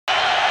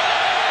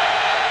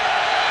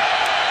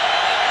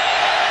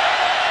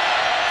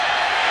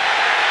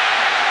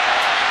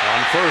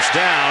first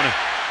down.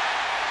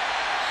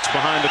 It's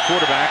behind the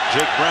quarterback,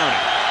 Jake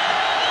Browning.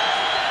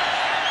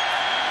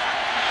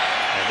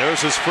 And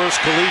there's his first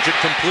collegiate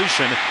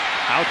completion.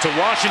 Out to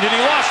Washington.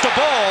 He lost the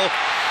ball.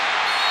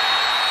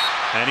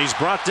 And he's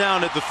brought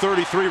down at the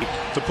 33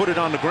 to put it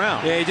on the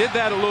ground. Yeah, he did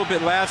that a little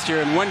bit last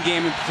year. In one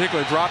game in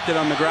particular, dropped it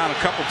on the ground a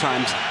couple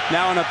times.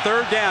 Now on a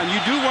third down,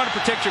 you do want to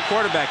protect your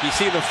quarterback. You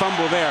see the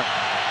fumble there.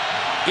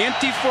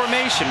 Empty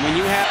formation when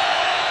you have...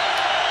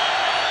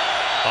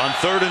 On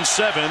 3rd and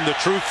 7, the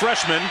true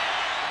freshman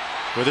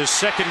with his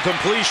second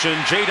completion,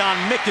 Jadon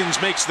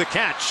Mickens makes the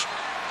catch.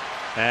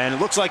 And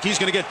it looks like he's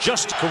going to get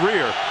just a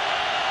career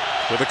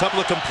with a couple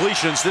of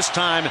completions. This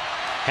time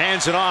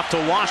hands it off to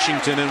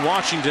Washington, and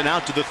Washington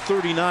out to the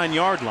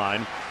 39-yard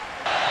line.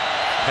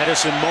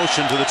 Pettis in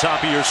motion to the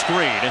top of your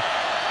screen.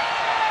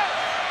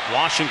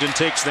 Washington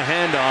takes the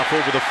handoff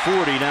over the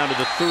 40 down to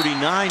the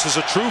 39. This is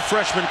a true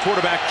freshman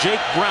quarterback, Jake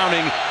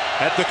Browning,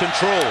 at the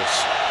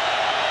controls.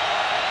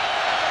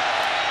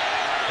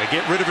 They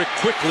get rid of it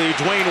quickly.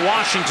 Dwayne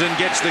Washington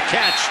gets the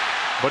catch,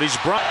 but he's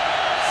brought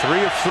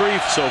 3 of 3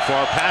 so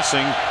far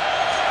passing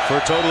for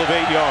a total of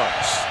 8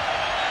 yards.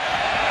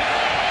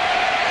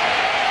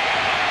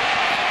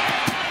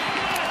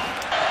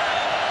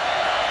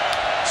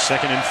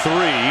 Second and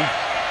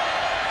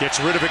 3. Gets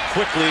rid of it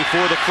quickly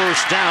for the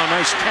first down.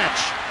 Nice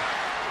catch.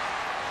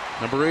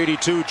 Number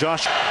 82,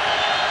 Josh.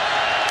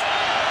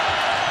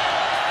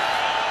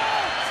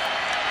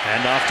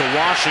 And off to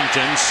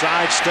Washington.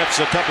 Sidesteps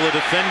a couple of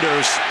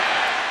defenders.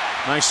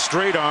 Nice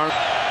straight arm.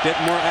 Bit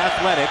more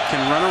athletic.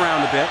 Can run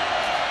around a bit.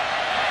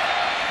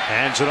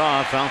 Hands it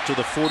off out to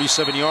the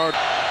 47-yard.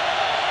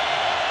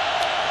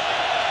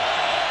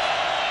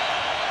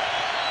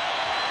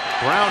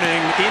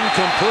 Browning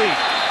incomplete.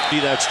 See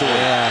that story.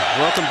 Yeah,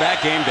 welcome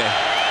back game day.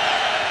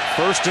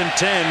 1st and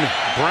 10.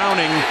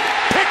 Browning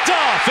picked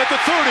off at the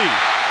 30.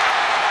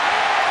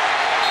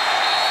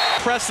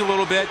 Press a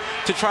little bit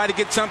to try to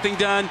get something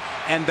done,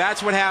 and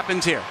that's what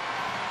happens here.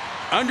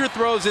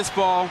 Underthrows this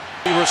ball.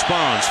 He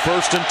responds.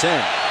 1st and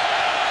 10.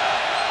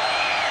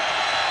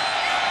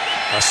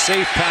 A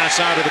safe pass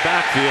out of the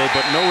backfield,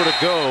 but nowhere to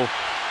go.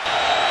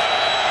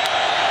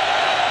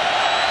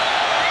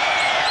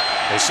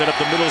 They set up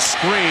the middle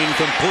screen,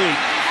 complete.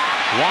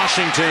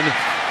 Washington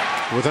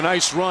with a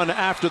nice run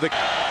after the...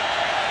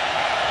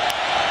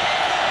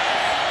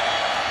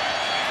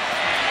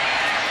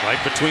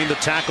 Right between the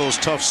tackles,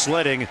 tough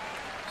sledding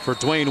for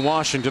Dwayne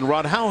Washington.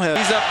 Rod, how has...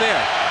 He's up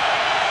there.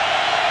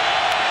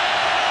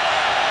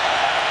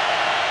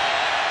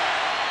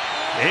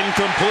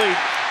 Incomplete.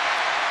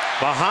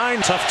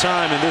 Behind. Tough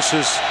time, and this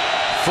is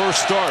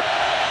first start.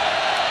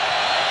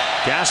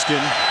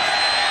 Gaskin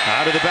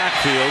out of the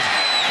backfield.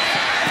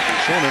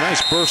 Showing a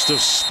nice burst of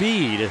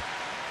speed,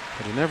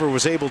 but he never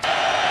was able to.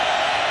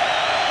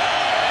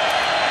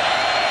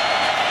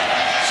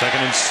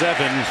 2nd and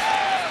 7.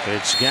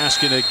 It's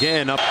Gaskin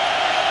again up.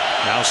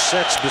 Now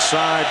sets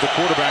beside the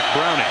quarterback,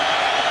 Browning.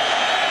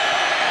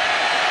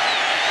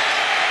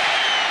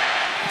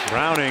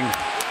 Browning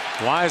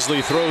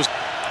wisely throws.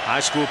 High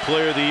school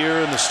player of the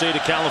year in the state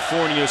of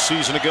California a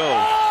season ago.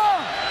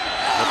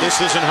 But this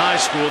isn't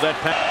high school. That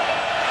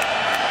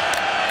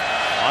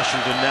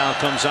Washington now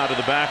comes out of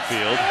the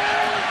backfield.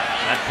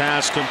 That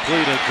pass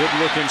complete. A good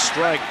looking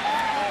strike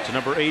to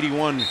number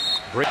 81.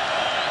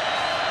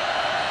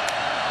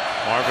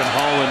 Marvin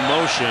Hall in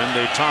motion.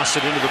 They toss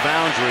it into the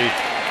boundary.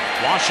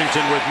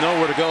 Washington with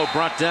nowhere to go,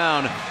 brought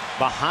down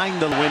behind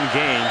the win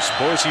games.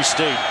 Boise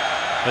State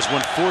has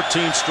won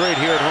 14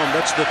 straight here at home.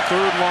 That's the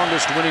 3rd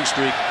longest winning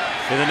streak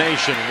in the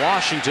nation.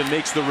 Washington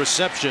makes the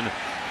reception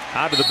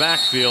out of the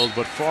backfield,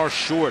 but far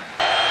short.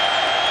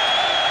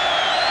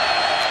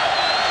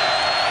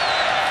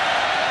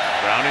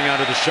 Browning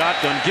out of the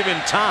shotgun, given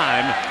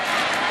time,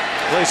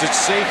 plays it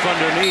safe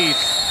underneath.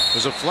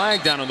 There's a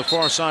flag down on the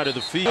far side of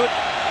the field.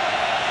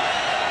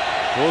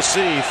 We'll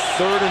see.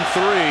 3rd and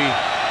 3.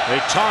 They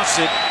toss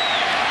it.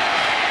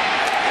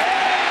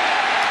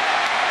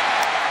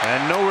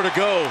 And nowhere to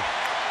go.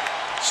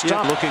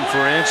 Stop looking for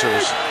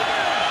answers.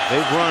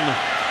 They've run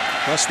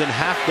less than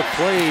half the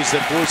plays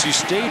that Boise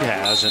State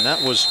has, and that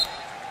was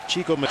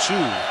Chico Machu.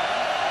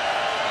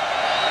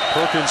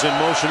 Perkins in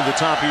motion to the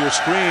top of your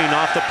screen.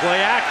 Off the play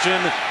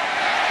action.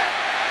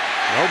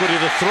 Nobody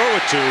to throw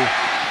it to,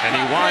 and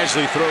he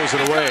wisely throws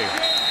it away.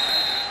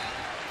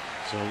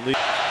 So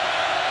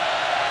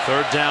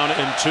 3rd down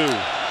and 2.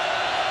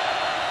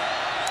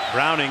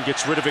 Browning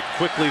gets rid of it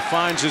quickly,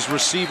 finds his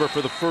receiver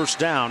for the first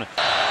down.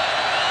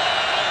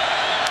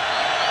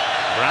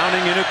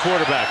 Browning in a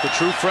quarterback, the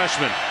true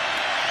freshman.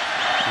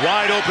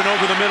 Wide open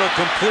over the middle,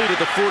 complete at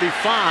the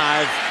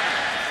 45.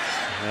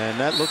 And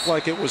that looked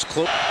like it was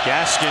close.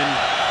 Gaskin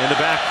in the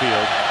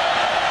backfield.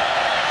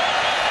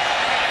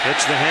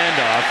 Gets the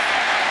handoff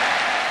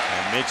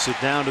and makes it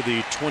down to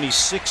the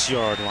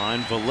 26-yard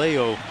line.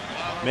 Vallejo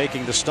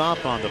making the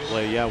stop on the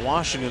play. Yeah,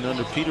 Washington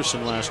under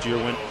Peterson last year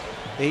went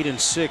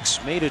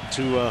 8-6, made it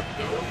to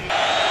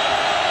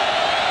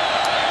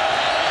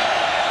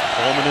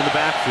Coleman in the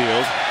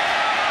backfield,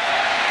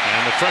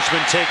 and the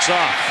freshman takes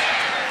off.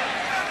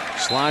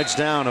 Slides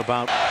down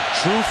about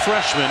true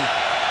freshman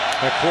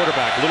at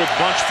quarterback. Little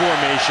bunch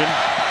formation.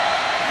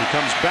 He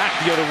comes back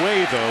the other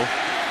way, though.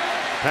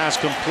 Pass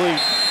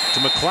complete to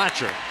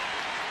McClatcher.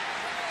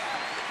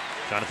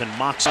 Jonathan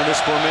Mox on this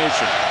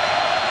formation.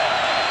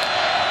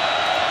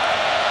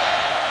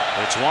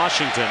 It's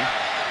Washington.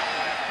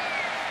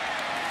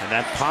 And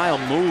that pile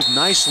moved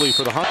nicely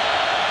for the Hunt.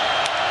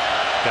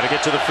 Got to get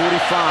to the 45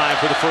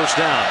 for the first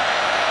down.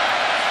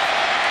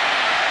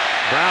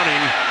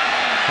 Browning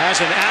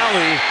has an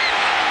alley.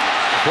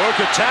 Broke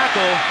a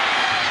tackle.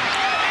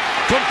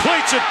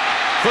 Completes it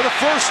for the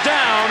first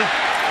down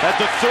at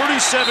the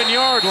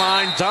 37-yard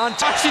line. Don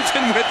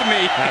Washington with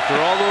me. After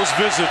all those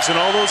visits and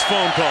all those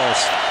phone calls.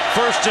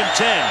 First and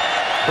 10.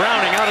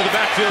 Browning out of the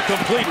backfield,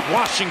 complete.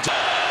 Washington.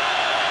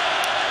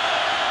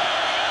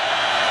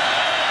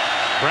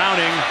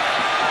 Browning,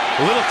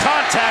 a little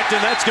contact,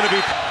 and that's going to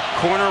be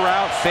corner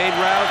route, fade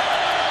route.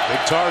 Big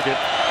target.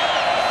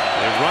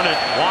 They run it.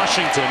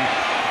 Washington.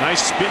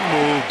 Nice spin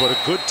move, but a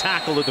good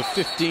tackle at the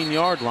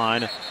 15-yard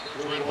line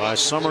by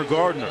Summer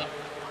Gardner.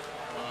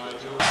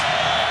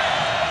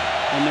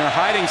 And they're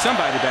hiding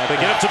somebody back there.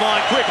 They get up to the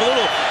line quick. A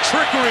little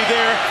trickery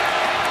there.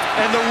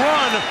 And the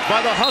run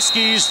by the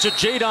Huskies to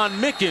Jadon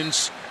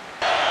Mickens.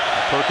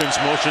 Perkins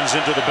motions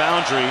into the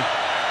boundary.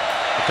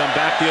 They come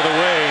back the other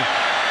way.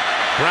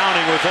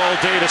 Browning with all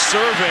day to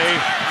survey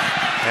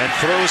and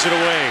throws it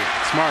away.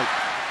 Smart.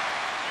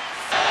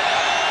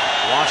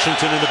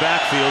 Washington in the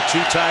backfield,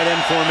 two tight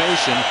end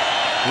formation.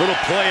 Little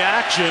play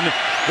action.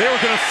 They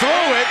were going to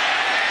throw it.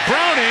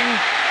 Browning.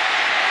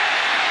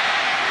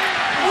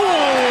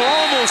 Ooh,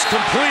 almost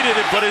completed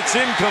it, but it's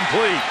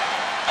incomplete.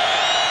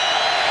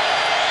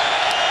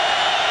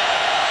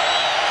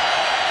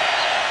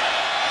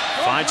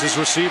 Finds his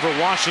receiver,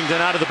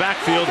 Washington, out of the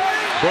backfield.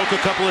 Broke a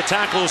couple of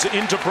tackles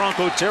into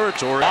Bronco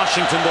territory.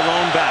 Washington the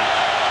lone back.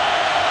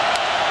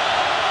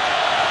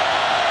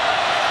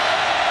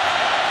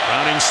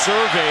 Browning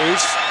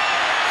surveys,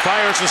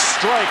 fires a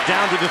strike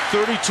down to the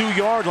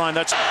 32-yard line.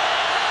 That's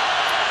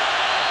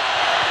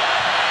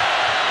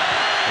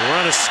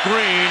run a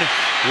screen.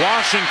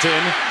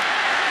 Washington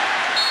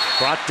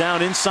brought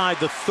down inside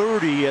the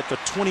 30 at the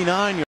 29-yard line.